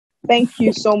Thank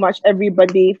you so much,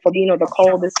 everybody, for being on the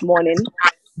call this morning.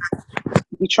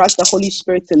 We trust the Holy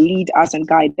Spirit to lead us and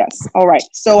guide us. All right.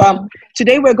 So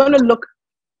today we're going to look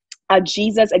at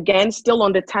Jesus again, still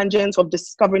on the tangents of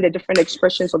discovering the different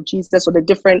expressions of Jesus, or the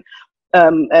different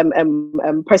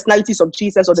personalities of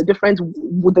Jesus, or the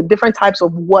different types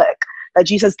of work that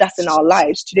Jesus does in our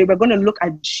lives. Today we're going to look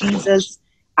at Jesus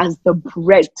as the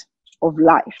bread of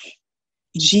life.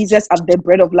 Jesus as the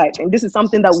bread of life. And this is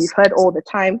something that we've heard all the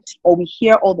time, or we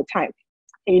hear all the time.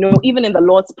 And, even in the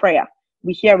Lord's Prayer,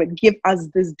 we hear it, give us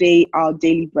this day our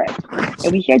daily bread.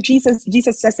 And we hear Jesus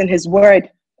says in his word,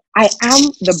 I am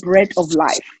the bread of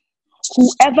life.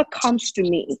 Whoever comes to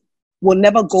me will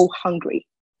never go hungry.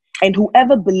 And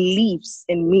whoever believes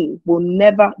in me will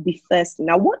never be thirsty.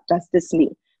 Now, what does this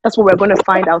mean? That's what we're going to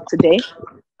find out today.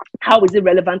 How is it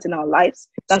relevant in our lives?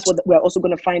 That's what we're also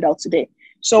going to find out today.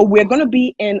 So we're going to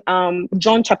be in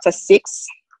John chapter 6.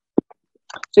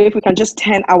 So if we can just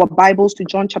turn our Bibles to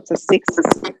John chapter 6.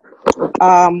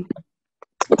 I'm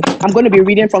going to be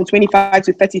reading from 25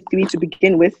 to 33 to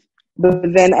begin with.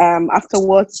 But then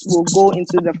afterwards, we'll go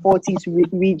into the 40s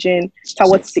region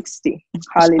towards 60.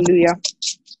 Hallelujah.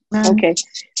 Okay.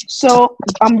 So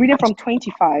I'm reading from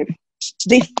 25.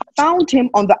 They found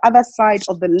him on the other side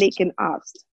of the lake and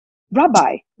asked,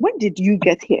 Rabbi, when did you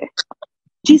get here?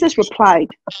 Jesus replied,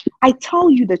 I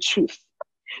tell you the truth.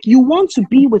 You want to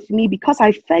be with me because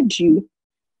I fed you,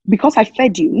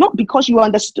 not because you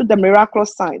understood the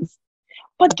miraculous signs.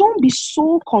 But don't be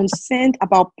so concerned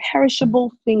about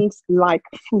perishable things like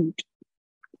food.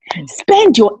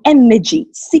 Spend your energy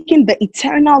seeking the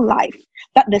eternal life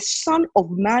that the Son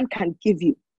of Man can give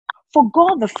you. For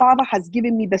God the Father has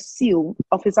given me the seal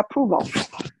of his approval.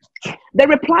 They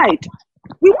replied,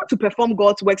 we want to perform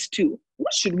God's works too.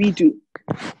 What should we do?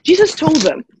 Jesus told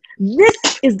them,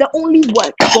 this is the only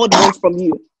work God wants from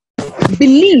you.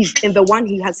 Believe in the one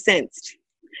he has sent.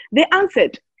 They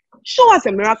answered, show us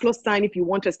a miraculous sign if you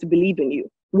want us to believe in you.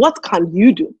 What can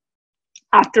you do?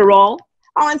 After all,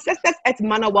 our ancestors ate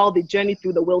manna while they journeyed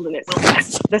through the wilderness.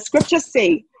 The scriptures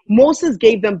say Moses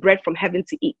gave them bread from heaven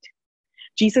to eat.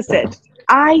 Jesus said,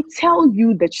 I tell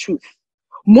you the truth.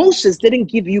 Moses didn't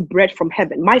give you bread from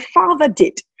heaven. My Father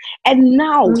did. And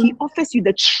now he offers you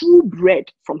the true bread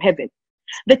from heaven.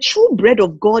 The true bread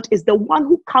of God is the one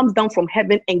who comes down from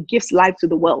heaven and gives life to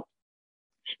the world.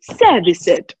 Sir, they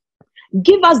said,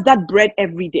 give us that bread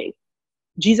every day.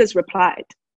 Jesus replied,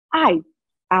 I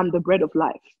am the bread of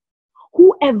life.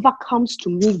 Whoever comes to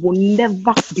me will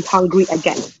never be hungry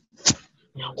again.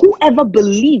 Whoever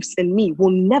believes in me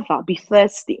will never be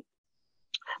thirsty.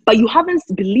 But you haven't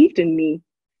believed in me,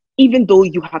 even though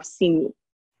you have seen me.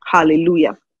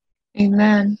 Hallelujah.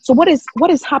 Amen. So what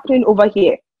is happening over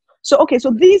here? So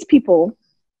these people,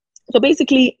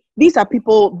 basically these are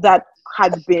people that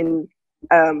had been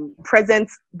present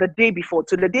the day before.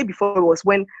 So the day before was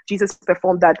when Jesus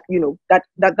performed that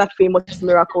famous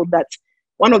miracle, that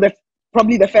one of the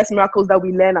probably the first miracles that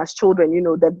we learn as children,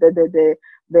 the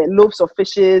loaves of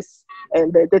fishes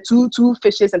and the two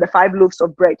fishes and the 5 loaves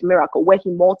of bread miracle, where he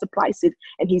multiplies it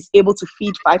and he's able to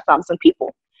feed 5,000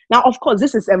 people. Now, of course,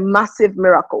 this is a massive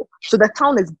miracle. So the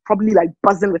town is probably like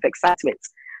buzzing with excitement.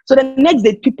 So the next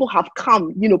day, people have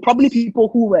come, probably people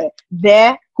who were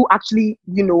there, who actually,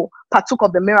 partook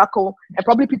of the miracle, and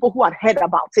probably people who had heard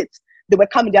about it. They were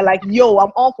coming, they're like, yo,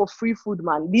 I'm all for free food,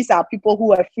 man. These are people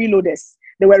who are freeloaders.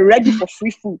 They were ready for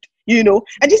free food,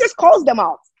 and Jesus calls them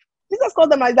out. Jesus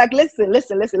called them out. He's like, listen,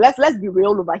 let's be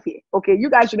real over here. Okay, you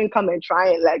guys shouldn't come and try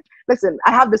and listen,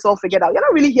 I have this all figured out. You're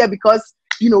not really here because,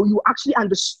 you actually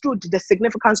understood the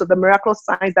significance of the miraculous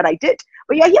signs that I did.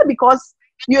 But you're here because,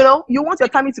 you want your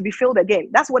tummy to be filled again.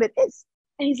 That's what it is.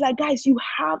 And he's like, guys, you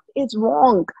have it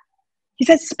wrong. He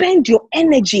said, spend your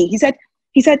energy. He said,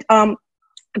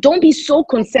 don't be so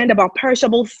concerned about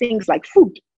perishable things like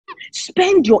food.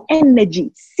 Spend your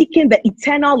energy seeking the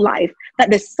eternal life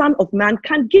that the Son of Man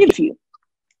can give you.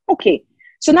 Okay,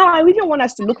 so now I really want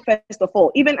us to look first of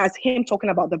all, even as him talking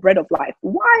about the bread of life.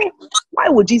 Why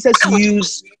would Jesus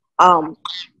use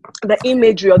the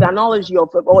imagery or the analogy or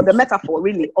the metaphor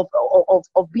really of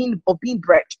being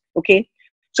bread? Okay,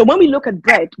 so when we look at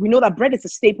bread, we know that bread is a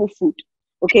staple food.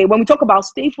 Okay, when we talk about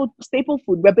staple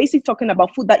food, we're basically talking about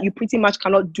food that you pretty much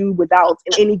cannot do without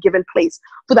in any given place,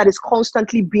 food that is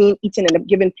constantly being eaten in a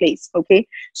given place. Okay,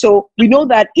 so we know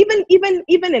that even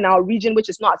in our region, which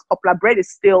is not as popular, bread is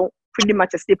still pretty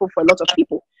much a staple for a lot of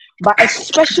people, but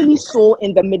especially so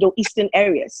in the Middle Eastern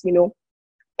areas,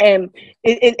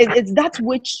 it's that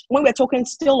which, when we're talking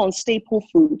still on staple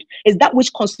food, is that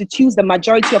which constitutes the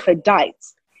majority of a diet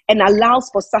and allows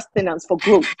for sustenance, for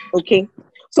growth. Okay,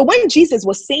 So when Jesus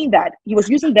was saying that, he was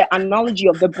using the analogy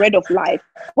of the bread of life.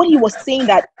 What he was saying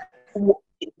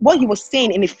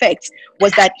in effect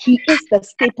was that he is the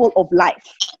staple of life.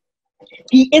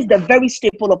 He is the very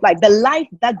staple of life, the life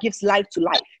that gives life to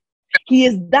life. He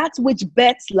is that which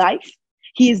births life.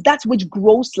 He is that which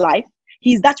grows life.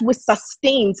 He is that which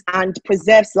sustains and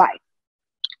preserves life.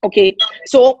 Okay,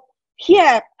 so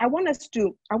here I want us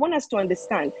to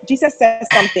understand. Jesus says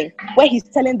something where he's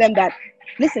telling them that,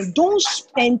 listen, don't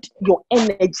spend your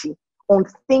energy on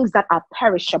things that are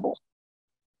perishable.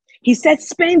 He said,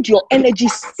 spend your energy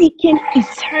seeking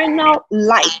eternal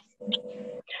life.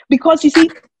 Because you see,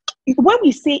 when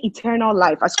we say eternal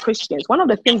life as Christians, one of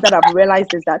the things that I've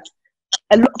realized is that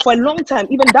for a long time,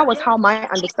 even that was how my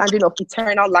understanding of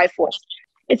eternal life was.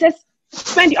 It says,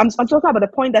 I'm talking about the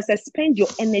point that says, spend your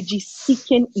energy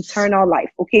seeking eternal life,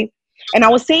 okay? And I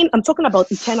was saying, I'm talking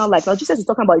about eternal life. Now, Jesus is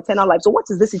talking about eternal life. So what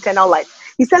is this eternal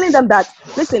life? He's telling them that,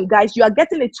 listen, guys, you are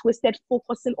getting it twisted,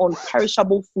 focusing on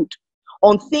perishable food,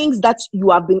 on things that you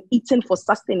have been eating for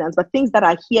sustenance, but things that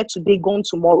are here today, gone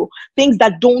tomorrow, things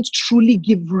that don't truly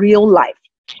give real life.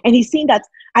 And he's saying that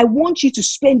I want you to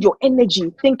spend your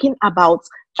energy thinking about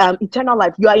eternal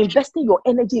life. You are investing your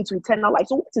energy into eternal life.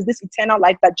 So what is this eternal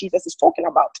life that Jesus is talking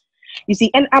about? You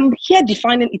see, and I'm here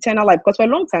defining eternal life because for a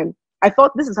long time, I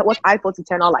thought this is what I thought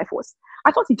eternal life was.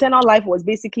 I thought eternal life was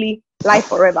basically life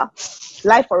forever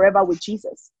with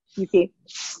Jesus. Okay,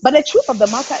 but the truth of the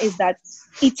matter is that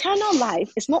eternal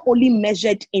life is not only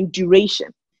measured in duration,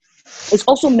 it's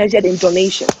also measured in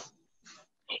donation.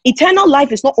 Eternal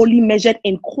life is not only measured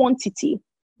in quantity,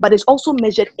 but it's also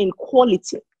measured in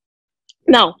quality.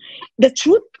 Now, the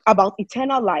truth about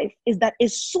eternal life is that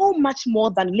it's so much more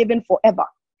than living forever.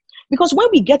 Because when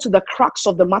we get to the crux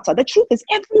of the matter, the truth is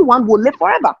everyone will live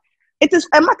forever. It is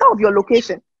a matter of your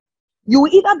location. You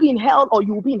will either be in hell or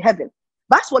you will be in heaven.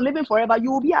 That's for living forever.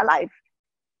 You will be alive.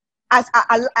 As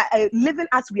living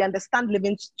as we understand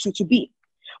living to be.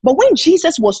 But when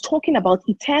Jesus was talking about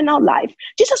eternal life,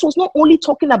 Jesus was not only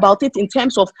talking about it in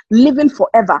terms of living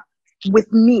forever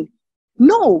with me.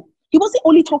 No, he wasn't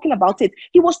only talking about it.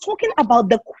 He was talking about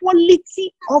the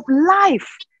quality of life.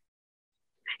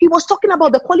 He was talking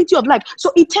about the quality of life.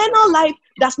 So eternal life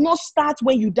does not start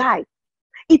when you die.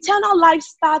 Eternal life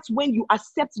starts when you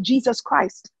accept Jesus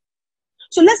Christ.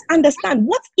 So let's understand,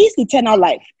 what is eternal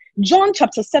life? John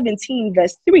chapter 17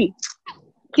 verse 3.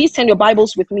 Please turn your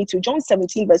Bibles with me to John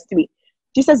 17 verse 3.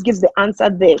 Jesus gives the answer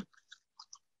there.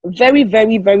 Very,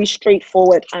 very, very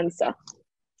straightforward answer.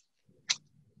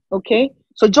 Okay,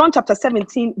 so John chapter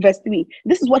 17 verse 3.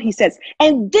 This is what he says.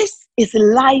 And this is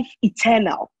life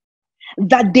eternal,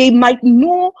 that they might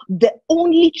know the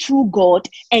only true God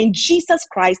and Jesus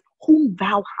Christ whom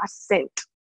thou hast sent.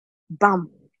 Bam.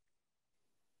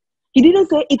 He didn't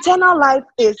say eternal life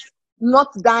is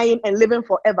not dying and living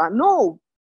forever. No,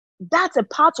 that's a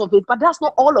part of it, but that's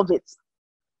not all of it.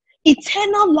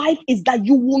 Eternal life is that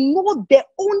you will know the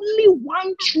only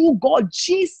one true God,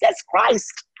 Jesus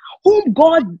Christ, whom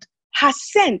God has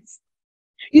sent.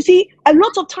 You see, a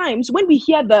lot of times when we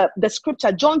hear the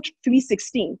scripture, John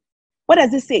 3:16, what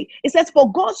does it say? It says,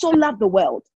 for God so loved the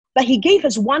world that he gave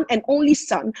his one and only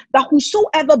son, that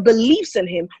whosoever believes in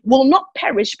him will not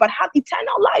perish, but have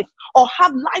eternal life or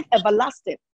have life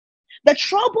everlasting. The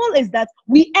trouble is that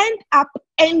we end up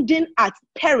ending at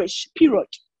perish, period.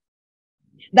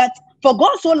 That for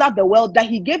God so loved the world that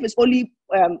he gave his only,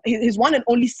 his one and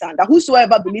only son, that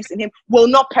whosoever believes in him will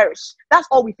not perish. That's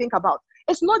all we think about.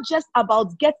 It's not just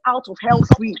about get out of hell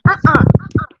free.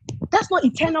 That's not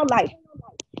eternal life.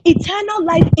 Eternal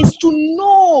life is to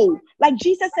know, like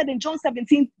Jesus said in John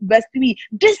 17 verse 3,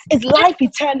 this is life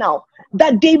eternal,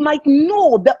 that they might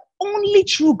know the only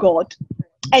true God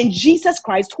and Jesus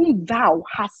Christ whom thou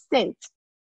hast sent.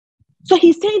 So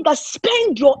he's saying that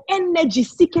spend your energy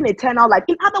seeking eternal life.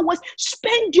 In other words,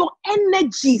 spend your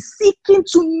energy seeking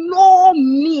to know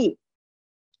me.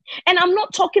 And I'm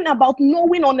not talking about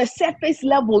knowing on a surface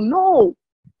level. No,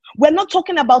 we're not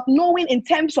talking about knowing in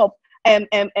terms of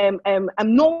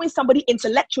knowing somebody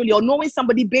intellectually or knowing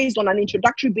somebody based on an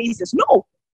introductory basis. No,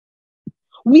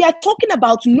 we are talking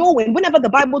about knowing. Whenever the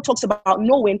Bible talks about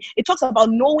knowing, it talks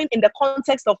about knowing in the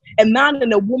context of a man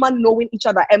and a woman knowing each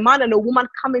other, a man and a woman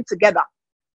coming together.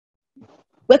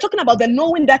 We're talking about the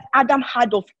knowing that Adam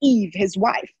had of Eve, his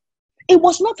wife. It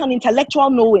was not an intellectual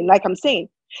knowing, like I'm saying.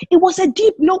 It was a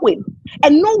deep knowing.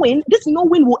 And knowing, this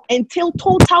knowing will entail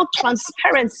total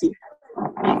transparency.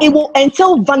 It will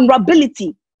entail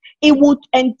vulnerability. It will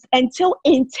entail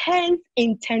intense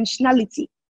intentionality.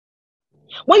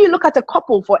 When you look at a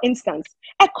couple, for instance,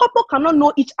 a couple cannot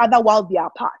know each other while they are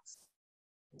apart.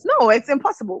 No, it's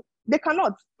impossible. They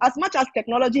cannot. As much as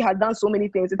technology has done so many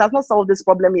things, it has not solved this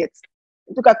problem yet.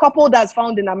 It took a couple that's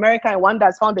found in America and one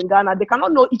that's found in Ghana. They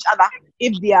cannot know each other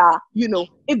if they are,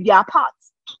 if they are apart.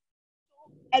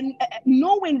 And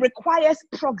knowing requires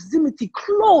proximity,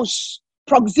 close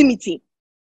proximity.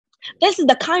 This is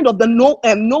the kind of the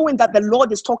knowing that the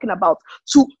Lord is talking about.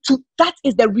 That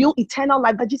is the real eternal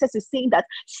life that Jesus is saying, that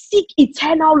seek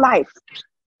eternal life.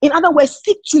 In other words,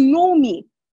 seek to know me.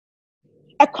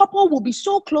 A couple will be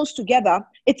so close together.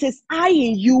 It is I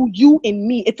in you, you in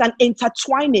me. It's an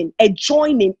intertwining, a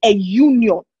joining, a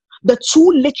union. The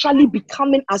two literally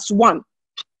becoming as one.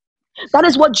 That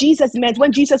is what Jesus meant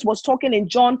when Jesus was talking in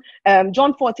John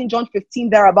 14, John 15,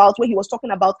 thereabouts, where he was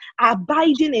talking about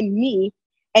abiding in me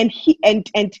and he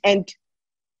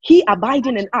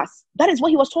abiding in us. That is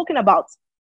what he was talking about.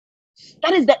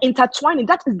 That is the intertwining.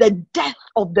 That is the depth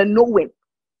of the knowing.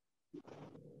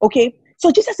 Okay?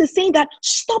 So Jesus is saying that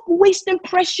stop wasting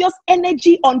precious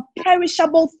energy on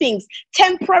perishable things,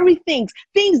 temporary things,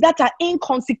 things that are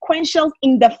inconsequential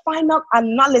in the final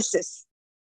analysis.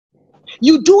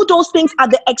 You do those things at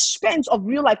the expense of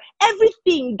real life.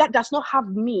 Everything that does not have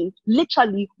me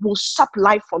literally will suck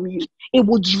life from you. It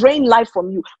will drain life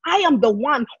from you. I am the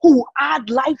one who will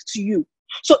add life to you.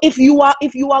 So if you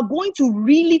are going to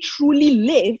really truly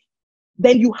live,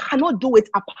 then you cannot do it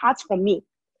apart from me,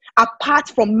 apart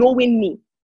from knowing me.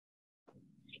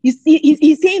 You see,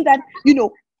 he's saying that,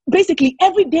 basically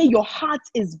every day your heart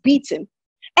is beating.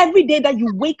 Every day that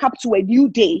you wake up to a new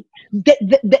day,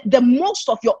 the most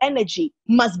of your energy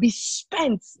must be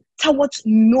spent towards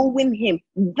knowing him.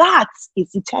 That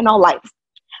is eternal life.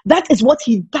 That is what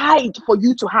he died for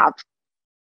you to have.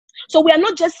 So we are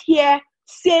not just here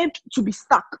saved to be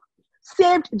stuck,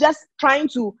 saved just trying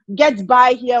to get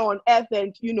by here on earth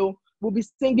and, we'll be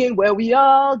singing where we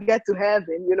all get to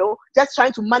heaven, just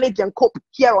trying to manage and cope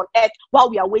here on earth while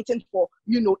we are waiting for,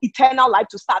 eternal life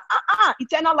to start.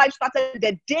 Eternal life started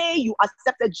the day you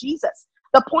accepted Jesus.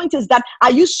 The point is that,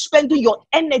 are you spending your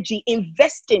energy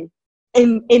investing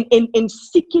in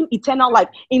seeking eternal life,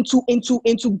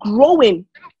 into growing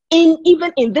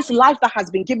even in this life that has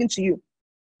been given to you?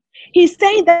 He's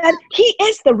saying that he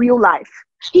is the real life.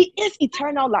 He is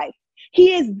eternal life.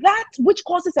 He is that which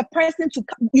causes a person to,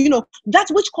 that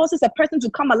which causes a person to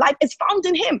come alive is found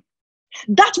in him.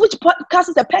 That which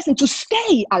causes a person to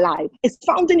stay alive is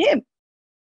found in him.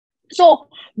 So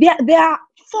there are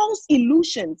false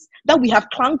illusions that we have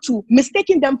clung to,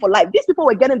 mistaking them for life. These people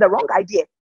were getting the wrong idea.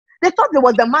 They thought there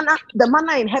was the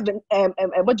manna in heaven,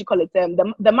 what do you call it?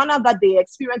 The manna that they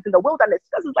experienced in the wilderness.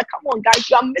 This is like, come on, guys,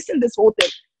 you are missing this whole thing.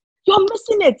 You're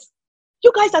missing it.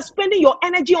 You guys are spending your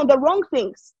energy on the wrong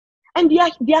things. And there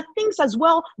are things as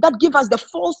well that give us the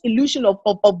false illusion of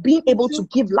being able to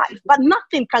give life. But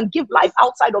nothing can give life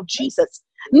outside of Jesus.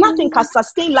 Nothing can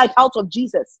sustain life out of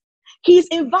Jesus. He's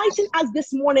inviting us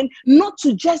this morning not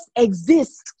to just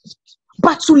exist,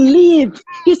 but to live.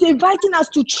 He's inviting us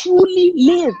to truly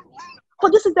live.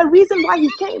 For this is the reason why he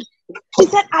came. He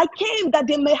said, I came that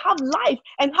they may have life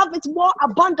and have it more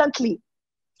abundantly.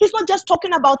 He's not just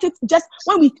talking about it, just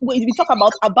when we talk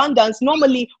about abundance,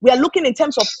 normally we are looking in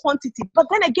terms of quantity. But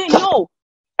then again, no.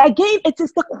 Again, it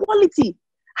is the quality.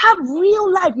 Have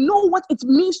real life. Know what it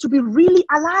means to be really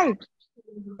alive.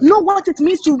 Know what it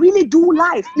means to really do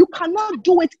life. You cannot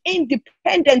do it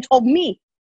independent of me.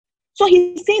 So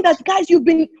he's saying that, guys,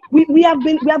 we have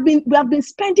been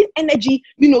spending energy,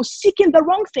 seeking the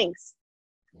wrong things.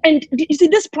 And you see,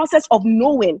 this process of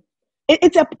knowing,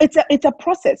 it's a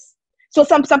process. So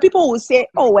some people will say,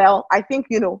 oh, well, I think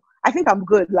I'm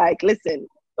good. Like, listen,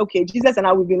 okay, Jesus and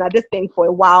I, we've been at this thing for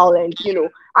a while. And,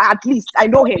 at least I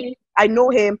know him. I know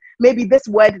him. Maybe this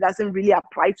word doesn't really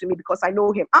apply to me because I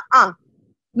know him.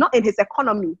 Not in his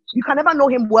economy. You can never know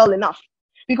him well enough.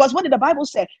 Because what did the Bible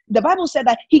say? The Bible said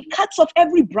that he cuts off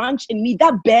every branch in me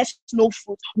that bears no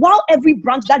fruit, while every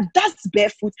branch that does bear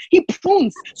fruit, he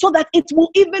prunes so that it will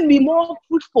even be more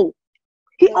fruitful.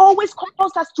 He always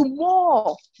calls us to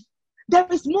more. There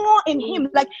is more in him.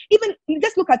 Like, even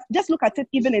just look at it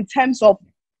even in terms of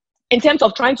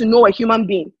trying to know a human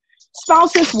being.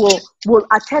 Spouses will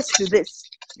attest to this.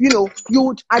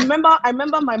 I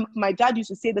remember my dad used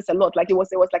to say this a lot. Like, it was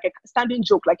like a standing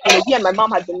joke. Like, he and my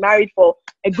mom had been married for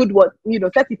a good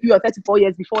 33 or 34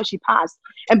 years before she passed.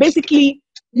 And basically,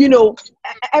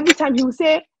 every time he would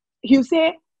say,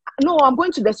 no, I'm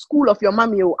going to the school of your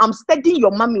mommy. I'm studying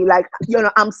your mommy. Like,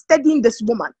 I'm studying this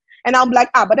woman. And I'm like,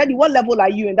 but Daddy, what level are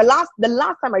you in? The last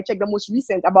time I checked, the most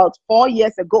recent, about 4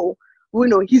 years ago,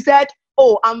 he said,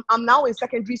 oh, I'm now in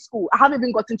secondary school. I haven't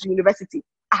even gotten to university.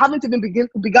 I haven't even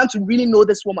begun to really know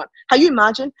this woman. Can you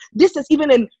imagine? This is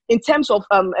even in terms of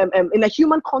in a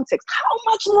human context.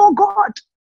 How much more God?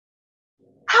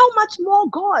 How much more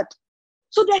God?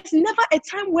 So there's never a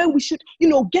time where we should,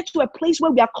 get to a place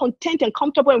where we are content and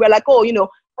comfortable and we're like, oh,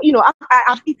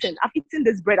 I've eaten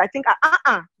this bread. I think,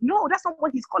 no, that's not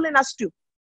what he's calling us to.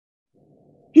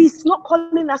 He's not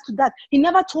calling us to that. He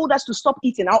never told us to stop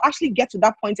eating. I'll actually get to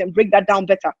that point and break that down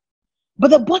better.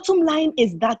 But the bottom line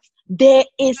is that there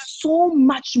is so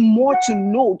much more to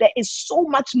know. There is so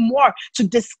much more to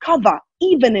discover,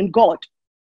 even in God.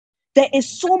 There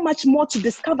is so much more to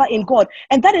discover in God.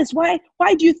 And that is why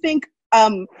do you think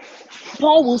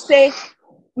Paul will say,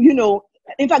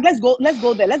 in fact, let's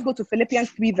go there. Let's go to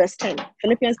Philippians 3 verse 10.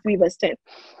 Philippians 3 verse 10.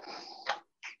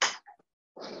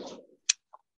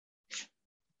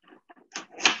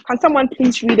 Can someone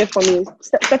please read it for me?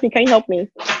 Stephanie, can you help me?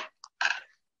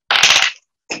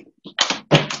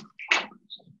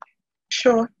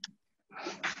 Sure.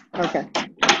 Okay.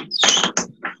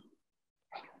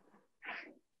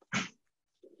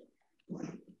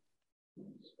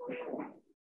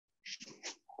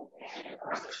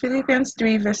 Philippians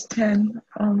 3 verse 10.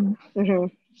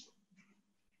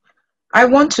 I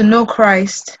want to know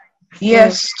Christ.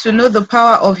 Yes, to know the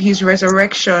power of his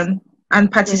resurrection and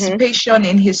participation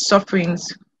in his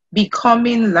sufferings,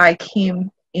 becoming like him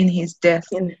in his death.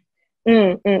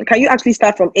 Can you actually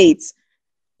start from 8?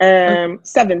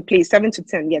 7, please. 7 to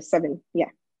 10. Yes, 7. Yeah.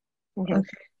 Okay.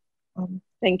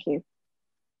 Thank you.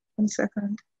 1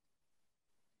 second.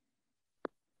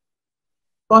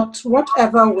 But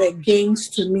whatever were gains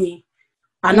to me,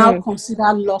 I now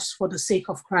consider loss for the sake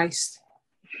of Christ.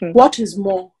 What is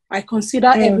more, I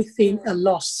consider everything a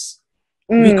loss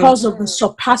because of the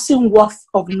surpassing worth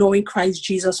of knowing Christ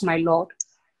Jesus my Lord,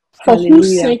 for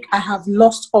whose sake I have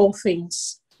lost all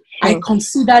things. I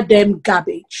consider them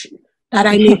garbage, that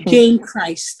I may gain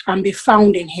Christ and be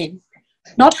found in him,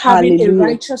 not having a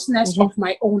righteousness of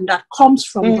my own that comes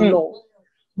from the law,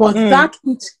 but that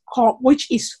which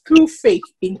is through faith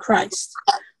in Christ,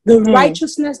 the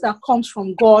righteousness that comes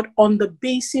from God on the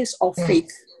basis of faith.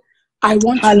 I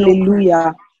want to know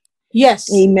Christ.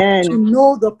 Yes, amen. To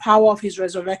know the power of his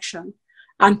resurrection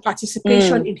and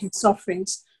participation in his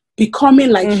sufferings, becoming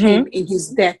like him in his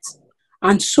death,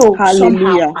 and so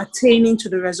somehow attaining to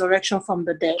the resurrection from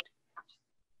the dead.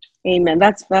 Amen.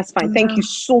 That's fine. Thank you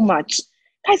so much.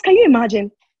 Guys, can you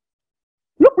imagine?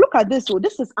 Look at this.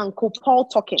 This is Uncle Paul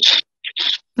talking.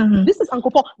 This is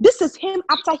Uncle Paul. This is him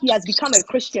after he has become a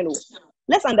Christian.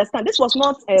 Let's understand. This was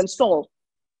not Saul.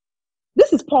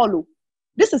 This is Paul.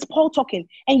 This is Paul talking.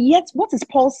 And yet, what is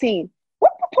Paul saying?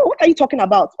 What are you talking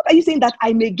about? What are you saying? That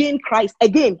I may gain Christ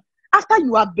again after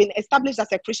you have been established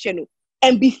as a Christian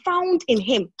and be found in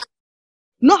him,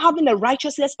 not having a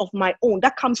righteousness of my own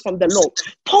that comes from the law.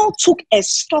 Paul took a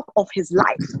stock of his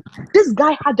life. This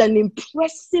guy had an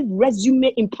impressive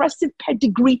resume, impressive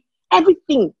pedigree,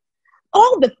 everything.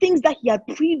 All the things that he had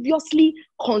previously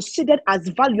considered as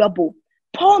valuable,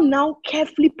 Paul now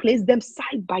carefully placed them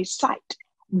side by side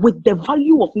with the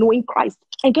value of knowing Christ.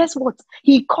 And guess what?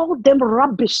 He called them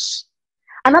rubbish.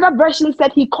 Another version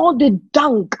said he called it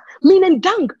dung, meaning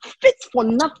dung, fit for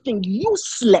nothing,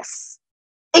 useless.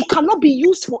 It cannot be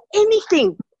used for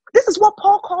anything. This is what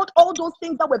Paul called all those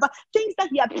things that were things that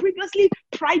he had previously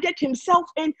prided himself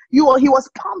in. He was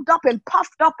pumped up and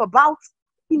puffed up about.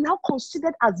 He now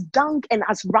considered as dung and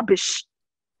as rubbish.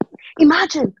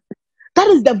 Imagine. That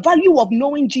is the value of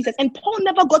knowing Jesus. And Paul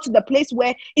never got to the place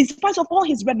where, in spite of all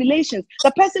his revelations,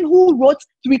 the person who wrote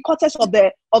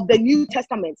 3/4 of the New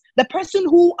Testament, the person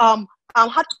who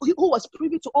was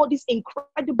privy to all these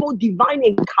incredible divine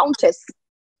encounters,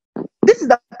 this is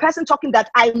the person talking that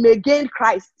I may gain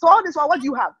Christ. So all this while, what do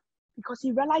you have? Because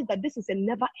he realized that this is a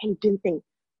never-ending thing.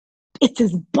 It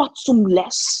is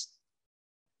bottomless.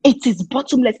 It is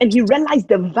bottomless. And he realized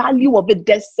the value of it,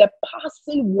 the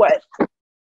surpassing worth.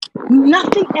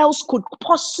 Nothing else could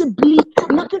possibly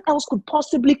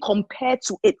compare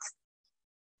to it.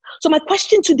 So my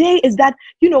question today is that,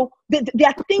 there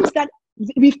are things that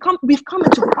we've come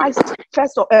into Christ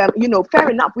first, fair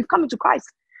enough, we've come into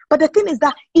Christ. But the thing is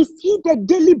that, is he the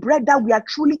daily bread that we are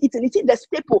truly eating? Is he the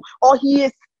staple? Or we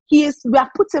have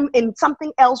put him in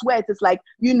something else where it is like,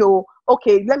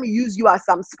 okay, let me use you as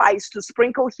some spice to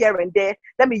sprinkle here and there.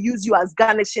 Let me use you as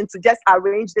garnishing to just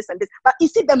arrange this and this. But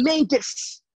is he the main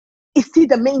dish? Is he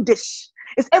the main dish?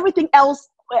 Is everything else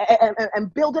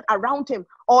and build it around him?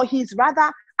 Or he's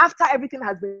rather, after everything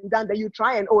has been done, then you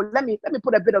try and, let me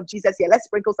put a bit of Jesus here. Let's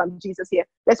sprinkle some Jesus here.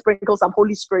 Let's sprinkle some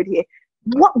Holy Spirit here.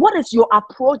 What is your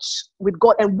approach with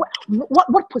God, and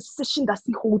what position does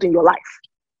he hold in your life?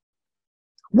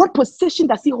 What position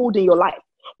does he hold in your life?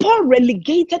 Paul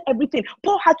relegated everything.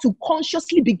 Paul had to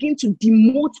consciously begin to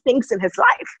demote things in his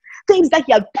life, things that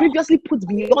he had previously put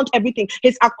beyond everything,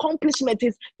 his accomplishment,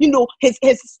 his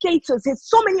status, his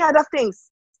so many other things.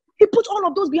 He put all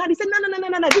of those behind. He said,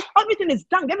 no. Everything is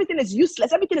done. Everything is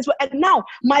useless. Everything is, and now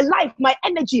my life, my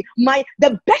energy,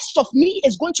 the best of me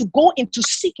is going to go into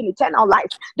seeking eternal life.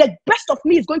 The best of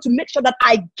me is going to make sure that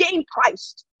I gain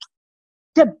Christ.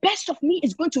 The best of me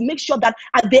is going to make sure that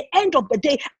at the end of the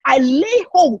day, I lay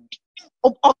hold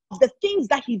of the things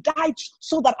that he died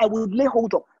so that I will lay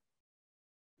hold of.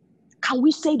 Can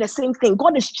we say the same thing?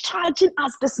 God is charging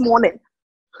us this morning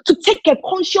to take a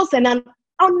conscious and an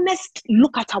honest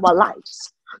look at our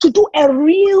lives, to do a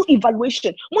real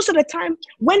evaluation. Most of the time,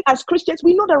 when as Christians,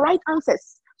 we know the right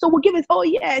answers. So we'll give it, oh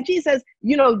yeah, Jesus,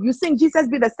 you sing, Jesus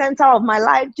be the center of my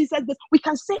life. Jesus, we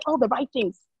can say all the right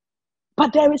things.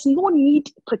 But there is no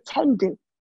need pretending,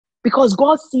 because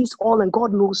God sees all and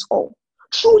God knows all.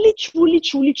 Truly,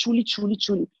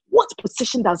 what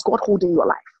position does God hold in your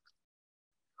life?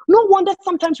 No wonder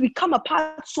sometimes we come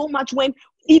apart so much when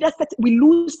either we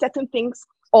lose certain things,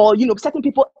 or certain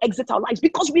people exit our lives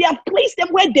because we have placed them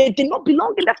where they did not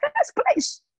belong in the first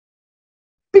place.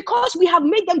 Because we have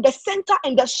made them the center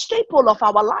and the staple of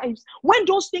our lives. When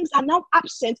those things are now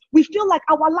absent, we feel like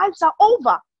our lives are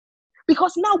over.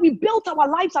 Because now we built our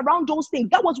lives around those things.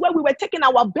 That was where we were taking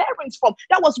our bearings from.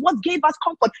 That was what gave us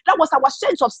comfort. That was our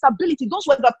sense of stability. Those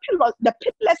were the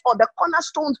pillars or the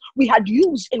cornerstones we had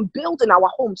used in building our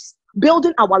homes,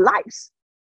 building our lives.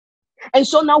 And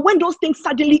so now when those things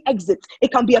suddenly exit,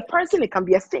 it can be a person, it can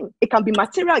be a thing, it can be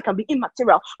material, it can be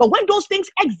immaterial. But when those things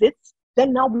exit,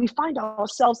 then now we find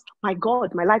ourselves, my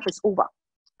God, my life is over.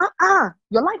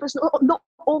 Your life is not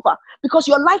over, because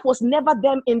your life was never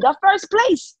them in the first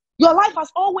place. Your life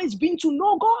has always been to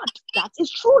know God. That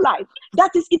is true life.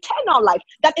 That is eternal life.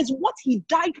 That is what he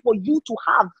died for you to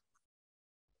have.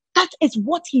 That is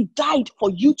what he died for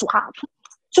you to have.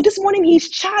 So this morning, he's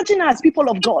charging us, people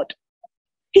of God.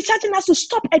 He's charging us to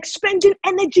stop expending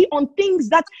energy on things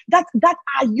that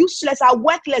are useless, are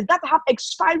worthless, that have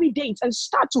expiry dates, and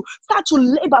start to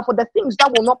labor for the things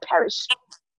that will not perish.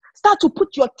 Start to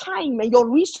put your time and your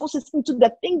resources into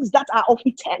the things that are of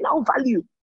eternal value.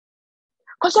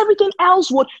 Because everything else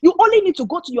you only need to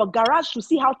go to your garage to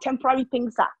see how temporary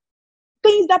things are.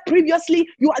 Things that previously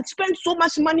you had spent so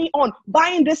much money on,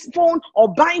 buying this phone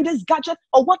or buying this gadget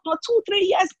or whatnot, 2-3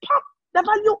 years, pop, the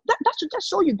value, that should just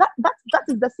show you that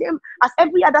is the same as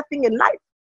every other thing in life.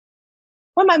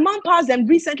 When my mom passed, and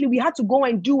recently we had to go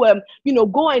and do,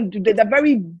 go and do the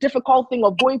very difficult thing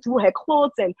of going through her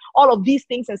clothes and all of these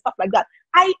things and stuff like that.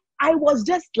 I was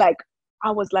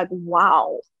like,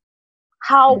 wow.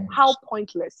 How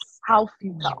pointless, how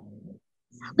futile.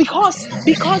 Because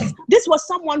this was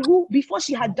someone who, before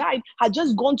she had died, had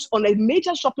just gone on a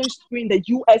major shopping spree in the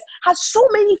US, had so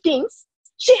many things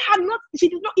she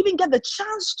did not even get the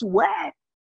chance to wear.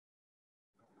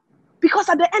 Because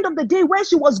at the end of the day, where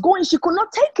she was going, she could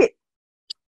not take it.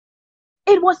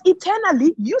 It was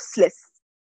eternally useless.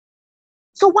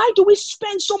 So why do we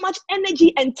spend so much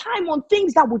energy and time on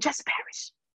things that will just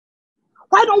perish?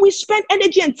 Why don't we spend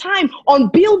energy and time on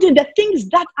building the things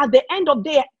that at the end of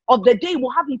the day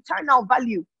will have eternal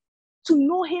value? To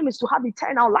know him is to have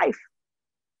eternal life.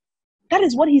 That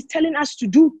is what he's telling us to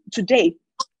do today.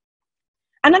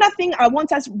 Another thing I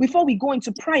want us, before we go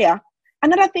into prayer,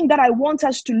 another thing that I want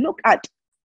us to look at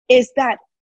is that,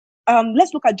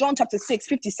 let's look at John chapter 6,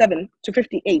 57 to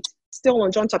 58. Still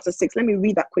on John chapter 6. Let me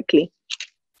read that quickly.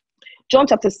 John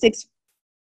chapter 6,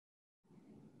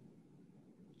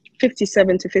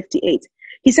 57 to 58.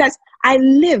 He says, I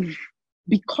live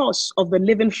because of the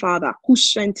living Father who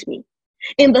sent me.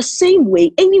 In the same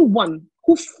way, anyone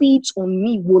who feeds on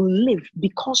me will live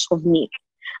because of me.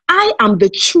 I am the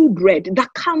true bread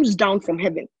that comes down from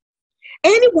heaven.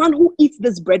 Anyone who eats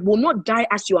this bread will not die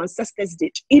as your ancestors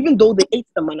did, even though they ate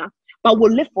the manna, but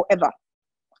will live forever.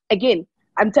 Again,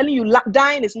 I'm telling you,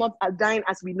 dying is not as dying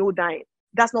as we know dying.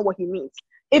 That's not what he means.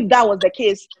 If that was the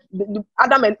case, the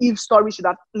Adam and Eve's story should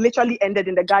have literally ended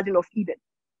in the Garden of Eden.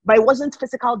 But it wasn't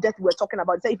physical death we were talking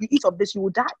about. He said, if you eat of this, you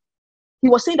will die. He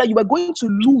was saying that you were going to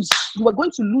lose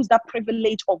that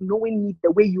privilege of knowing me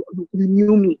the way you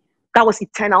knew me. That was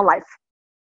eternal life.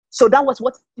 So that was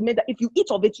what he meant, that if you eat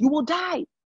of it, you will die.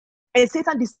 And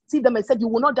Satan deceived them and said, you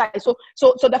will not die. So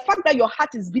the fact that your heart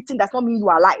is beating does not mean you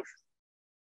are alive.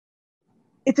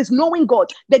 It is knowing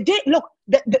God. The day, look,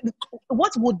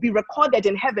 what would be recorded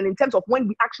in heaven in terms of when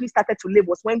we actually started to live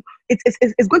was when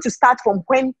it's going to start from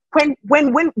when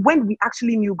we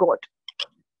actually knew God.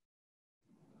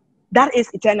 That is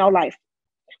eternal life.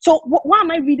 So why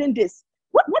am I reading this?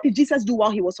 What did Jesus do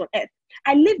while he was on earth?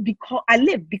 I live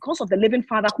because of the living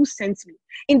Father who sent me.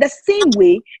 In the same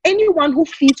way, anyone who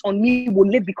feeds on me will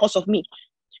live because of me.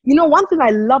 You know, one thing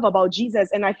I love about Jesus,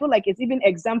 and I feel like it's even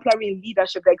exemplary in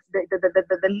leadership, like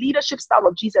the leadership style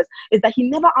of Jesus, is that he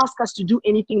never asked us to do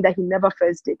anything that he never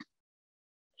first did.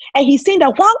 And he's saying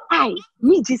that while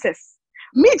Jesus,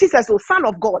 the Son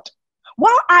of God,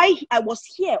 while I was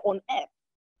here on earth,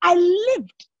 I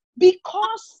lived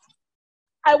because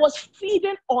I was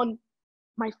feeding on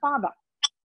my Father.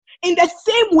 In the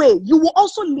same way, you will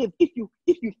also live if you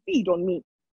feed on me.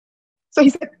 So he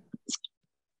said,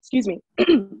 excuse me.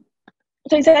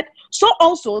 So he said, so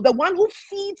also the one who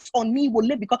feeds on me will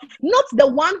live because, not the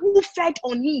one who fed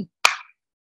on me,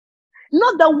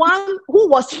 not the one who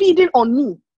was feeding on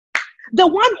me. The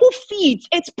one who feeds,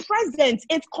 it's present,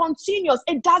 it's continuous,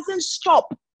 it doesn't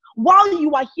stop. While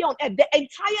you are here on earth, the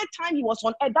entire time he was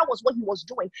on earth, that was what he was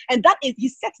doing. And that is, he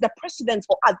sets the precedence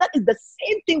for us. That is the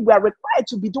same thing we are required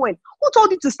to be doing. Who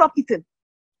told you to stop eating?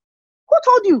 Who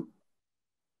told you?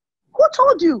 Who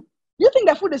told you? You think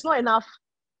the food is not enough?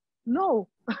 No,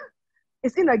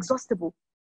 it's inexhaustible.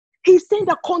 He's saying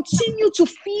that continue to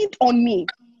feed on me.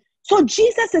 So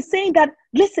Jesus is saying that,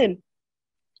 listen,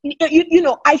 you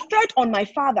know, I fed on my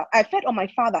Father,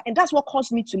 and that's what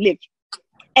caused me to live.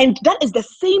 And that is the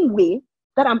same way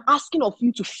that I'm asking of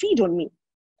you to feed on me.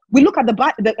 We look at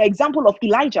the example of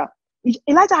Elijah.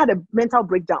 Elijah had a mental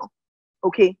breakdown.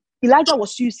 Okay, Elijah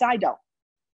was suicidal,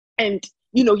 and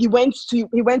you know, he went to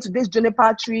this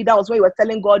juniper tree. That was where he was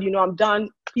telling God, you know, I'm done.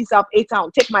 Peace out,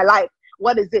 A-Town, take my life.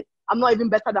 What is it? I'm not even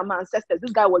better than my ancestors.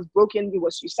 This guy was broken. He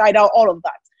was suicidal. All of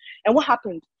that. And what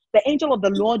happened? The angel of the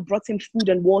Lord brought him food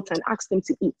and water and asked him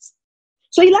to eat.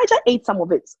 So Elijah ate some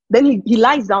of it. Then he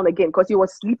lies down again because he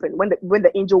was sleeping when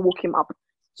the angel woke him up.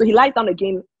 So he lies down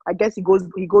again. I guess he goes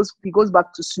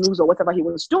back to snooze or whatever he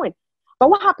was doing. But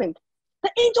what happened?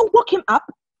 The angel woke him up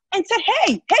and said,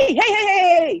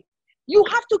 hey, you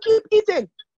have to keep eating.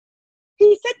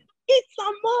 He said, eat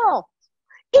some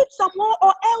more,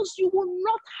 or else you will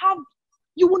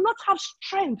not have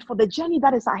strength for the journey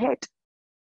that is ahead.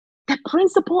 The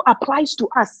principle applies to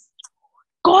us.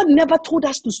 God never told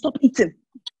us to stop eating.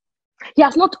 He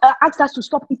has not asked us to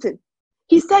stop eating.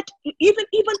 He said,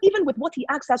 even with what he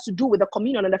asked us to do with the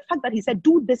communion and the fact that he said,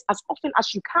 do this as often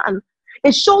as you can,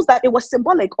 it shows that it was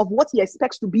symbolic of what he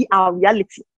expects to be our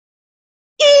reality.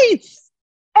 Eat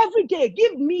every day.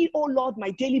 Give me, oh Lord,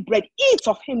 my daily bread. Eat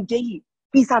of him daily.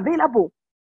 He's available.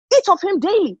 Eat of him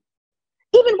daily.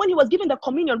 Even when he was giving the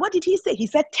communion, what did he say? He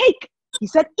said, take. He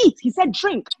said, eat. He said,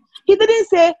 drink. He didn't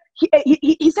say,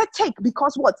 he said, take,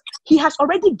 because what? He has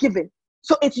already given.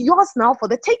 So it's yours now for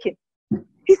the taking.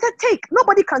 He said, take.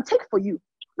 Nobody can take for you.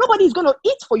 Nobody's going to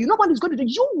eat for you. Nobody's going to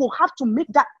do. You will have to make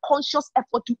that conscious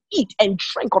effort to eat and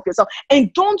drink of yourself.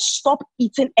 And don't stop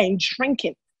eating and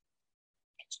drinking.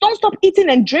 Don't stop eating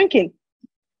and drinking.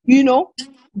 You know,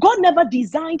 God never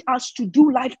designed us to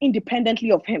do life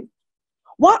independently of him.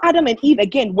 While Adam and Eve,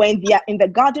 again, when they are in the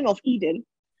Garden of Eden,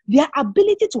 their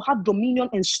ability to have dominion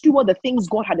and steward the things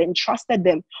God had entrusted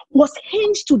them was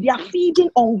hinged to their feeding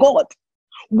on God.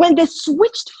 When they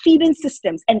switched feeding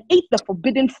systems and ate the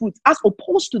forbidden fruit as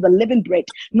opposed to the living bread,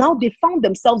 now they found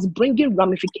themselves bringing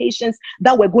ramifications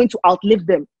that were going to outlive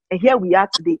them. And here we are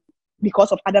today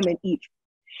because of Adam and Eve.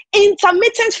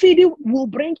 Intermittent feeding will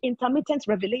bring intermittent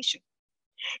revelation,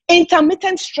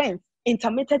 intermittent strength,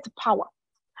 intermittent power.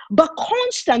 But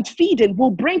constant feeding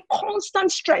will bring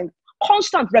constant strength,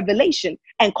 constant revelation,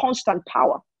 and constant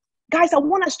power. Guys, I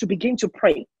want us to begin to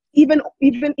pray, even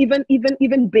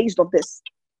based on this.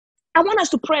 I want us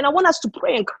to pray, and I want us to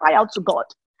pray and cry out to God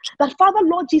that, Father,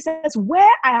 Lord Jesus,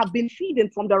 where I have been feeding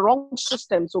from the wrong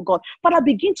systems, oh God, Father,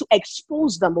 begin to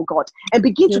expose them, oh God, and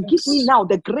begin to give me now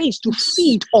the grace to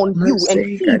feed on you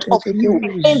and feed of you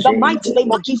in the mighty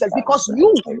name of Jesus, because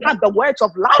you have the words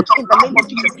of life in the name of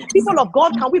Jesus. People of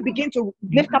God, can we begin to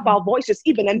lift up our voices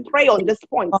even and pray on this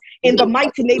point in the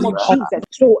mighty name of Jesus?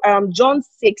 So John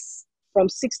 6 from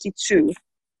 62.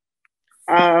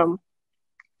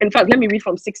 In fact, let me read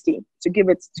from 60 to give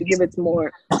it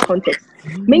more context.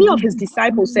 Many of his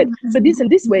disciples said, so these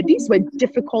were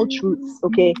difficult truths,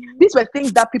 okay? These were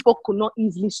things that people could not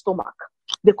easily stomach.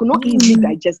 They could not easily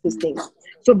digest these things.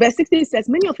 So verse 60 says,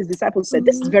 many of his disciples said,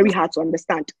 this is very hard to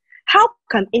understand. How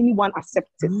can anyone accept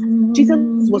it?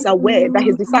 Jesus was aware that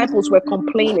his disciples were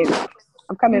complaining.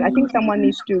 I'm coming. I think someone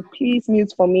needs to please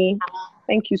mute for me.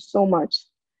 Thank you so much.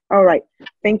 All right.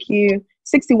 Thank you.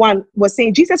 61 was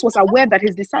saying Jesus was aware that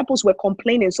his disciples were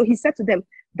complaining. So he said to them,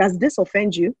 does this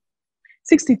offend you?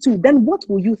 62, then what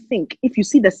will you think if you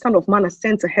see the Son of Man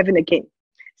ascend to heaven again?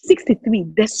 63,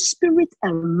 the Spirit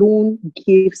alone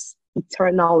gives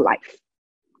eternal life.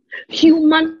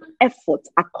 Human effort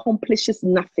accomplishes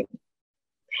nothing.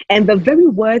 And the very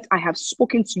words I have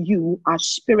spoken to you are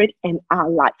spirit and are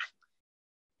life.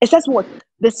 It says what?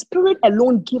 The Spirit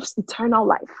alone gives eternal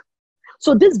life.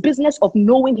 So this business of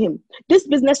knowing him, this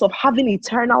business of having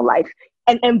eternal life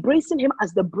and embracing him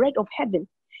as the bread of heaven,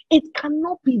 it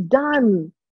cannot be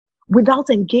done without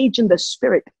engaging the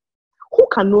Spirit. Who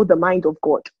can know the mind of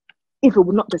God if it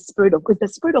were not the Spirit of God? It's the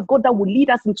Spirit of God that will lead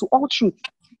us into all truth.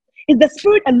 It's the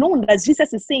Spirit alone, as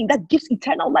Jesus is saying, that gives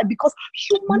eternal life, because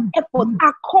human effort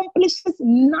accomplishes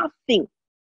nothing.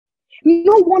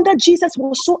 No wonder Jesus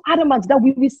was so adamant that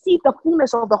we receive the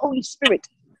fullness of the Holy Spirit.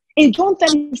 In John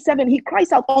 37, he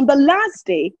cries out on the last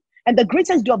day and the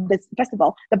greatest day of this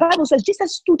festival. The Bible says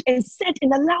Jesus stood and said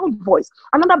in a loud voice.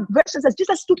 Another verse says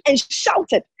Jesus stood and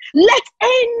shouted, "Let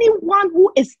anyone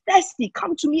who is thirsty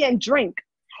come to me and drink.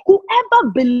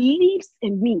 Whoever believes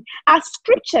in me, as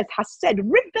scriptures has said,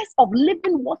 rivers of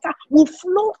living water will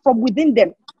flow from within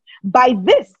them." By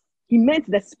this, he meant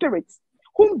the Spirit,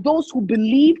 whom those who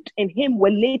believed in him were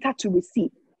later to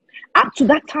receive. Up to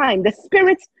that time, the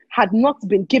Spirit had not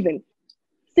been given,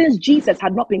 since Jesus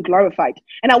had not been glorified.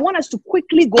 And I want us to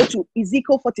quickly go to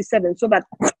Ezekiel 47 so that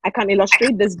I can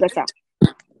illustrate this better.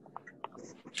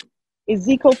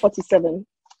 Ezekiel 47.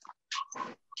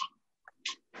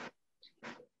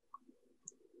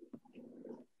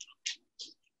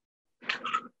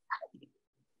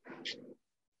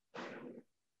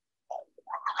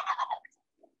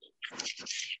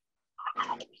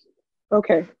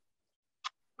 Okay.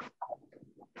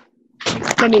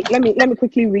 Let me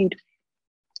quickly read.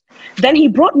 Then he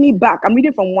brought me back. I'm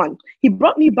reading from 1. He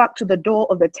brought me back to the door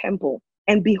of the temple,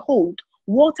 and behold,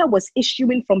 water was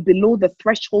issuing from below the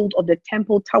threshold of the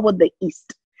temple toward the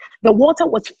east. The water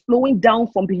was flowing down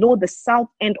from below the south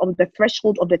end of the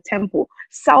threshold of the temple,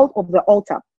 south of the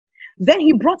altar. Then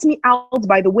he brought me out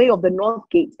by the way of the north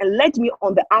gate and led me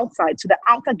on the outside to the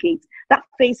outer gate that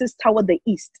faces toward the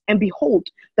east. And behold,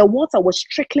 the water was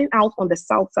trickling out on the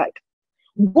south side.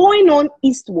 Going on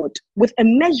eastward with a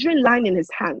measuring line in his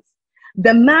hands,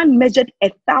 the man measured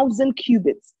 1,000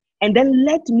 cubits and then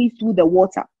led me through the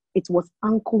water. It was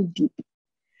ankle deep.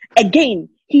 Again,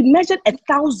 he measured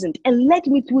 1,000 and led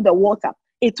me through the water.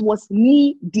 It was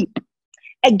knee deep.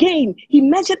 Again, he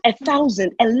measured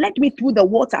 1,000 and led me through the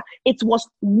water. It was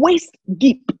waist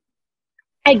deep.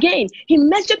 Again, he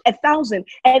measured 1,000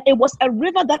 and it was a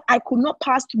river that I could not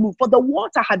pass through, for the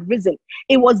water had risen.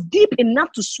 It was deep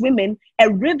enough to swim in,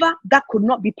 a river that could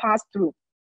not be passed through.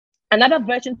 Another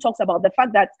version talks about the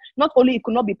fact that not only it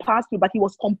could not be passed through, but he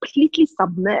was completely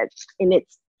submerged in it.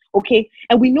 Okay,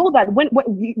 and we know that when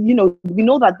we know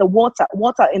that the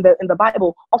water in the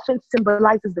Bible often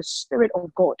symbolizes the Spirit of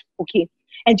God. Okay,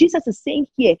 and Jesus is saying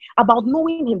here about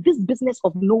knowing him, this business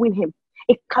of knowing him,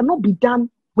 it cannot be done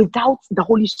without the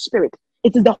Holy Spirit.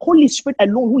 It is the Holy Spirit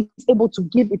alone who is able to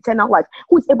give eternal life,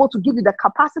 who is able to give you the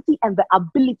capacity and the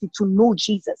ability to know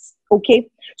Jesus. Okay,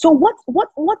 so what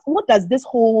does this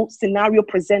whole scenario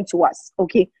present to us?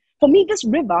 Okay, for me, this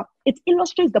river, it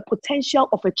illustrates the potential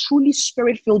of a truly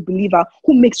Spirit-filled believer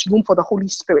who makes room for the Holy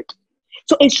Spirit.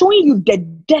 So it's showing you the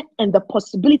depth and the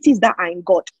possibilities that are in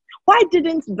God. Why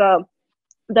didn't the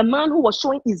man who was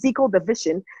showing Ezekiel the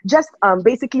vision just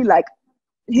basically like,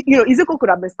 Ezekiel could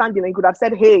have been standing and he could have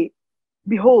said, "Hey,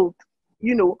 behold,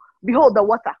 behold the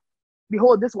water,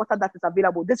 behold this water that is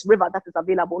available, this river that is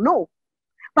available." No,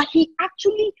 but he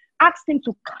actually asked him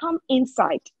to come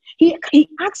inside. He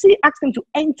actually asked him to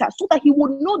enter so that he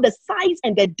would know the size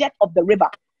and the depth of the river.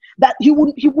 That he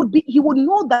would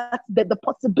know that the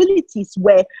possibilities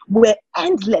were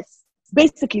endless.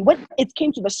 Basically, when it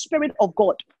came to the Spirit of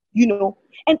God,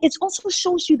 and it also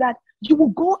shows you that you will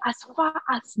go as far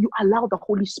as you allow the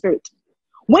Holy Spirit.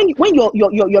 When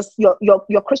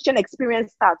your Christian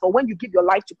experience starts, or when you give your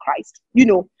life to Christ,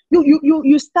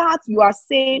 you start, you are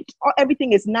saved, or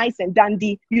everything is nice and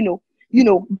dandy,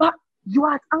 but you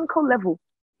are at ankle level.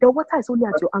 The water is only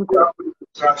at your ankle.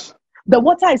 The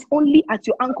water is only at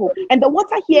your ankle, and the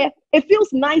water here, it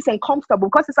feels nice and comfortable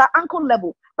because it's at ankle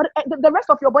level. But the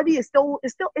rest of your body is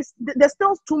there's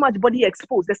still too much body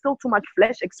exposed. There's still too much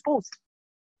flesh exposed.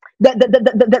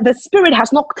 The Spirit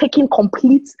has not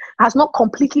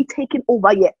completely taken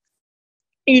over yet.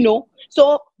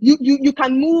 So you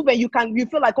can move and you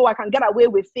feel like, oh, I can get away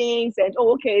with things, and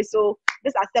oh, okay, so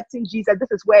this accepting Jesus,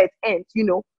 this is where it ends.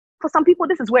 For some people,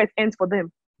 this is where it ends for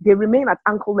them. They remain at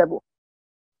ankle level.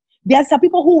 There are some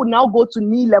people who will now go to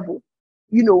knee level,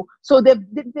 so they're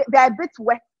a bit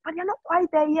wet, but they're not quite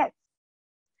there yet.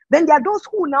 Then there are those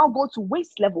who will now go to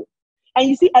waist level. And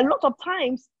you see, a lot of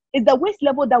times it's the waste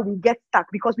level that we get stuck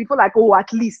because we feel like, oh,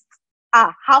 at least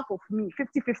half of me,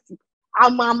 50-50.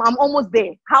 I'm almost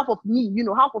there. Half of me,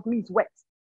 half of me is wet.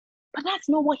 But that's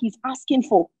not what he's asking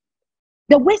for.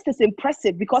 The waist is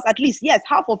impressive because at least, yes,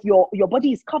 half of your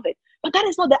body is covered. But that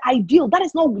is not the ideal. That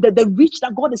is not the reach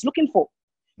that God is looking for.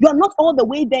 You are not all the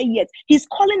way there yet. He's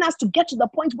calling us to get to the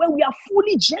point where we are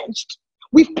fully drenched.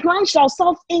 We've plunged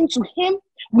ourselves into him.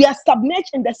 We are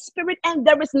submerged in the spirit, and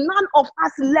there is none of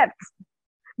us left.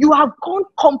 You have gone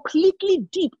completely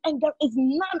deep, and there is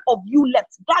none of you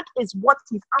left. That is what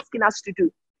he's asking us to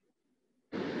do.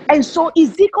 And so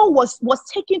Ezekiel was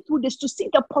taken through this to see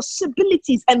the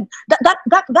possibilities and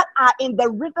that are in the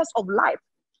rivers of life.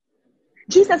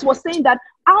 Jesus was saying that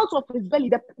out of his belly,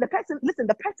 the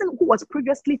person who was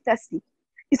previously thirsty,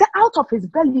 he said out of his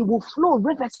belly will flow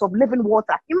rivers of living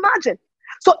water. Imagine.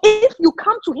 So if you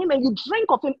come to him and you drink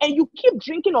of him and you keep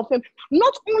drinking of him,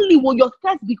 not only will your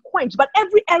thirst be quenched, but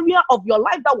every area of your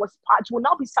life that was parched will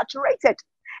now be saturated.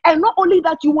 And not only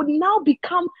that, you will now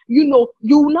become,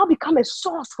 a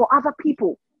source for other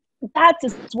people. That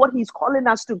is what he's calling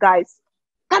us to, guys.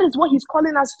 That is what he's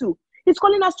calling us to. He's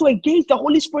calling us to engage the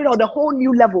Holy Spirit on the whole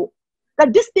new level.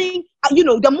 That this thing,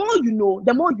 the more you know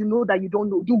that you don't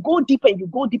know. You go deeper and you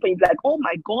go deeper and you're like, oh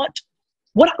my God,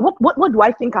 what do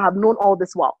I think I have known all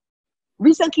this while?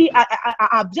 Recently,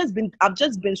 I've just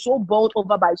been so bowled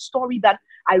over by a story that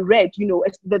I read.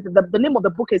 The name of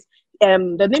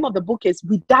the book is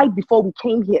 "We Died Before We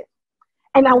Came Here,"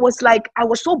 and I was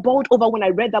so bowled over when I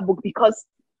read that book because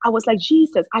I was like,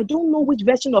 Jesus, I don't know which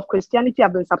version of Christianity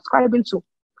I've been subscribing to,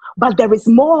 but there is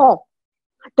more.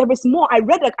 There is more. I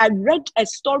read a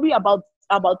story about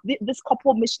this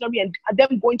couple missionary and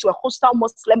them going to a hostile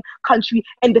Muslim country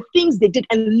and the things they did,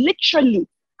 and literally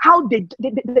how they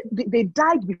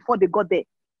died before they got there.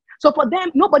 So for them,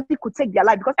 nobody could take their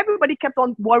life because everybody kept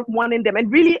on warning them.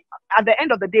 And really, at the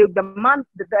end of the day,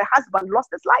 the husband lost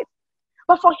his life.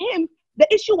 But for him, the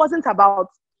issue wasn't about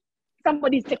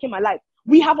somebody is taking my life.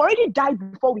 We have already died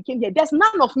before we came here. There's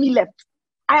none of me left.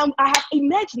 I have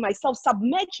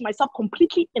submerged myself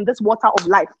completely in this water of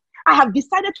life. I have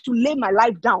decided to lay my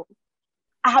life down.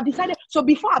 So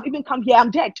before I've even come here,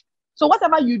 I'm dead. So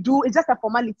whatever you do is just a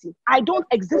formality. I don't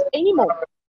exist anymore.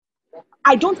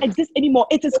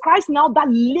 It is Christ now that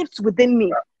lives within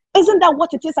me. Isn't that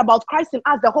what it is about Christ in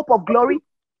us, the hope of glory?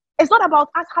 It's not about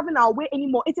us having our way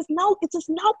anymore. It is now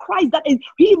Christ that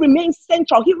he remains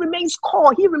central. He remains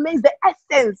core. He remains the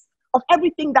essence of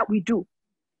everything that we do.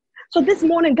 So this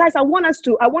morning, guys, I want us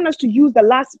to use the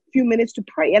last few minutes to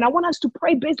pray. And I want us to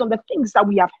pray based on the things that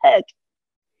we have heard.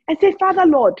 And say, Father,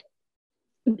 Lord,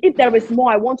 if there is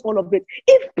more, I want all of it.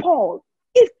 If Paul,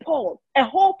 a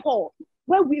whole Paul,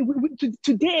 where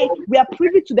today we are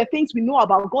privy to the things we know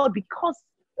about God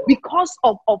because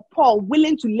of Paul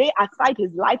willing to lay aside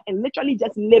his life and literally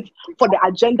just live for the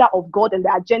agenda of God and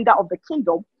the agenda of the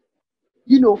kingdom.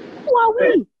 Who are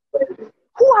we?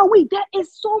 Who are we? There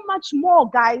is so much more,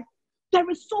 guys. There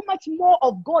is so much more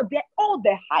of God there, all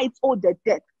the heights, all the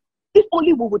depth. If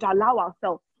only we would allow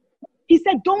ourselves. He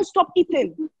said, don't stop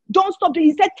eating. Don't stop.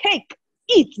 He said, take,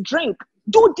 eat, drink.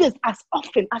 Do this as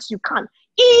often as you can.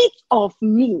 Eat of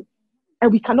me.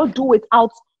 And we cannot do it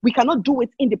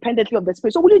independently of the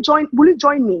Spirit. So will you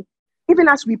join me? Even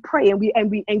as we pray and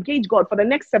we engage God for the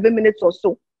next 7 minutes or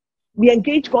so. We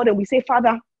engage God and we say,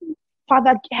 Father,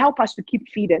 help us to keep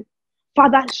feeding.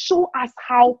 Father, show us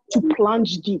how to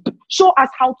plunge deep. Show us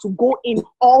how to go in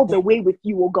all the way with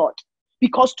you, oh God.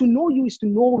 Because to know you is to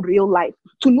know real life.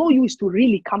 To know you is to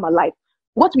really come alive.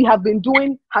 What we have been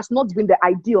doing has not been the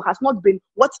ideal, has not been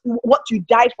what you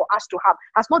died for us to have,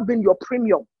 has not been your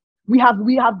premium. We have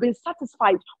been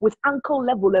satisfied with ankle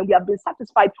level and we have been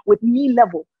satisfied with knee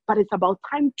level. But it's about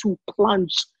time to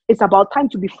plunge. It's about time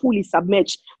to be fully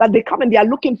submerged. That they come and they are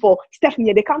looking for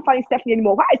Stephanie. They can't find Stephanie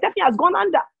anymore. Why? Stephanie has gone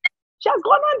under. She has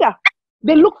gone under.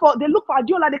 They look for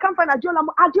Adiola. They can't find Adiola.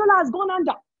 Adiola has gone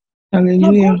under.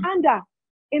 Hallelujah. They have gone under.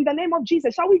 In the name of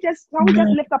Jesus, shall we just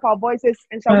lift up our voices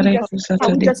and shall we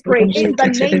just pray in the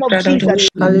name of Jesus?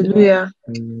 Hallelujah.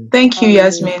 Thank you,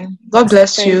 Yasmin. God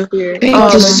bless you.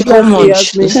 Thank you so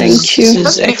much. Thank you.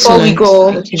 Just before we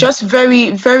go, just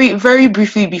very, very, very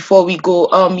briefly before we go,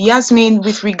 Yasmin,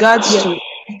 with regards to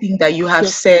everything that you have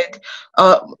said,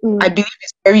 I believe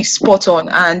it's very spot on,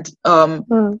 and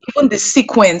even the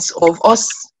sequence of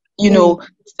us,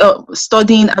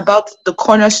 studying about the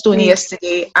cornerstone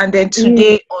yesterday and then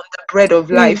today on the bread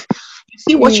of life. You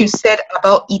see what you said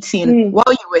about eating while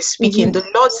you were speaking. The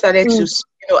Lord started to,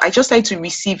 I just like to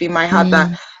receive in my heart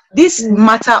that this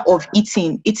matter of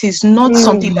eating, it is not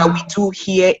something that we do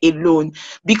here alone,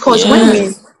 because when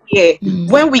we here,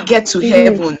 when we get to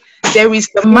heaven, there is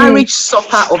the marriage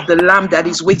supper of the Lamb that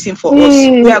is waiting for us.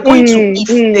 We are going to eat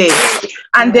there.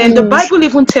 And then the Bible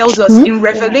even tells us in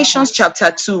Revelation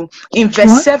chapter 2, in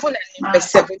verse 7 and in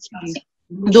verse 17,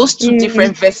 those two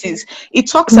different verses, it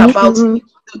talks about,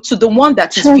 to the one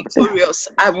that is victorious,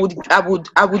 I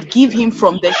would give him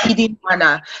from the hidden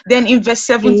manna. Then in verse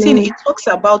 17, it talks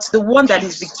about the one that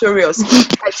is victorious,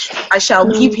 I shall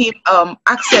give him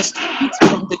access to eat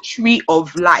from the tree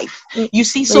of life. You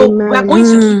see, so we are going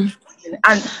to keep.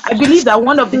 And I believe that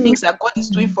one of the things that God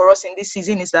is doing for us in this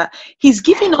season is that He's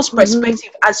giving us perspective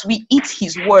as we eat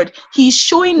His word. He's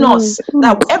showing us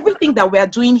that everything that we are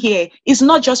doing here is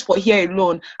not just for here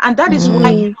alone. And that is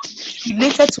why it's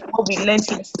related to what we learned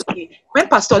yesterday. When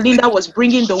Pastor Linda was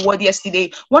bringing the word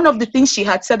yesterday, one of the things she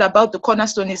had said about the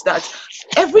cornerstone is that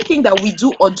everything that we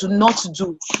do or do not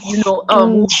do,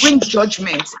 will bring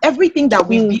judgment. Everything that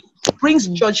we build brings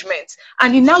judgment,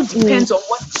 and it now depends on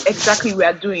what exactly we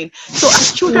are doing. So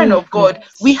as children of God,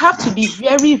 we have to be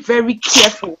very, very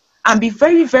careful and be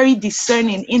very, very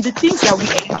discerning in the things that we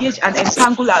engage and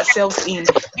entangle ourselves in,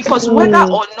 because whether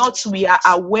or not we are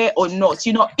aware or not,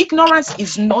 ignorance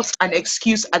is not an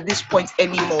excuse at this point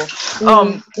anymore.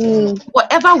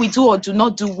 Whatever we do or do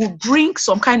not do will bring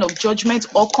some kind of judgment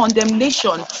or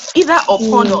condemnation either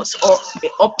upon us or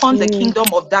upon the kingdom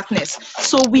of darkness.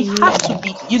 So we have to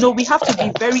be, we have to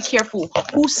be very careful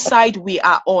whose side we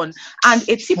are on. And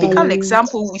a typical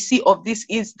example we see of this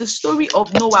is the story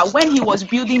of Noah when he was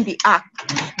building the ark.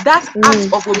 That act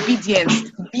of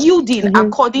obedience, building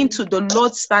according to the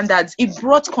Lord's standards, it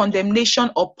brought condemnation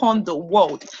upon the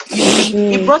world. You see,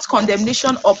 it brought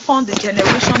condemnation upon the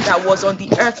generation that was on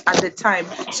the earth at the time.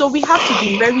 So we have to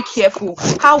be very careful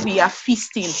how we are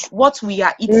feasting, what we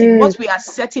are eating, what we are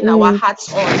setting our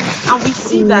hearts on. And we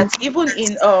see that even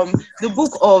in the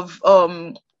book of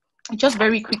just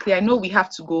very quickly, I know we have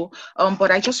to go,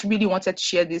 but I just really wanted to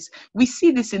share this. We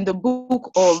see this in the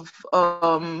book of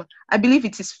I believe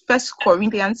it is 1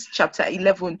 Corinthians chapter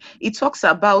 11. It talks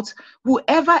about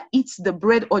whoever eats the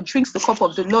bread or drinks the cup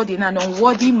of the Lord in an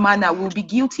unworthy manner will be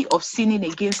guilty of sinning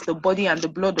against the body and the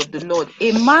blood of the Lord.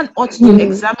 A man ought to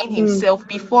examine himself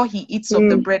before he eats of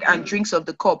the bread and drinks of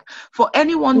the cup. For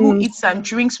anyone who eats and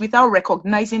drinks without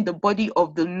recognizing the body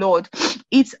of the Lord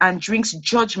eats and drinks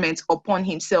judgment upon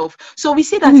himself. So we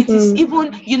see that it is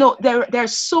even, there are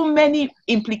so many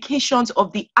implications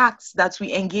of the acts that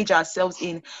we engage ourselves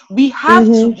in. We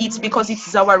have to eat because it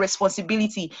is our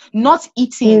responsibility. Not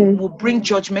eating will bring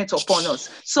judgment upon us.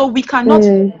 So we cannot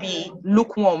be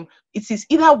lukewarm. It is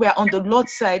either we're on the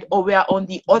Lord's side or we're on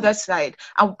the other side.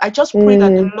 And I just pray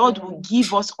that the Lord will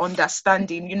give us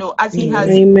understanding, as He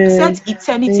has set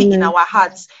eternity in our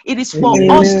hearts. It is for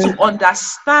us to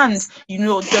understand,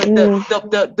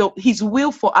 His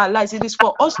will for our lives. It is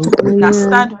for us to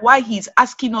understand why He's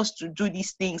asking us to do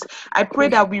these things. I pray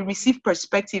that we receive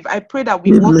perspective. I pray that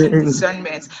we walk in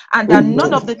discernment, and that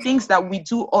none of the things that we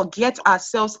do or get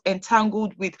ourselves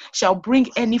entangled with shall bring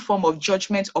any form of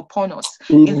judgment upon us.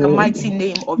 In the mighty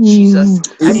name of Jesus,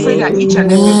 I pray that each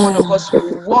and every one of us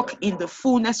will walk in the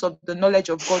fullness of the knowledge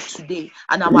of God today,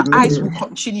 and our eyes will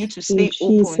continue to stay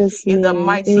open in the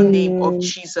mighty name of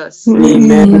Jesus.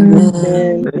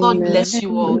 God bless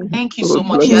you all. Thank you so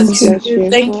much, Yasmin.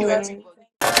 Thank you, everyone.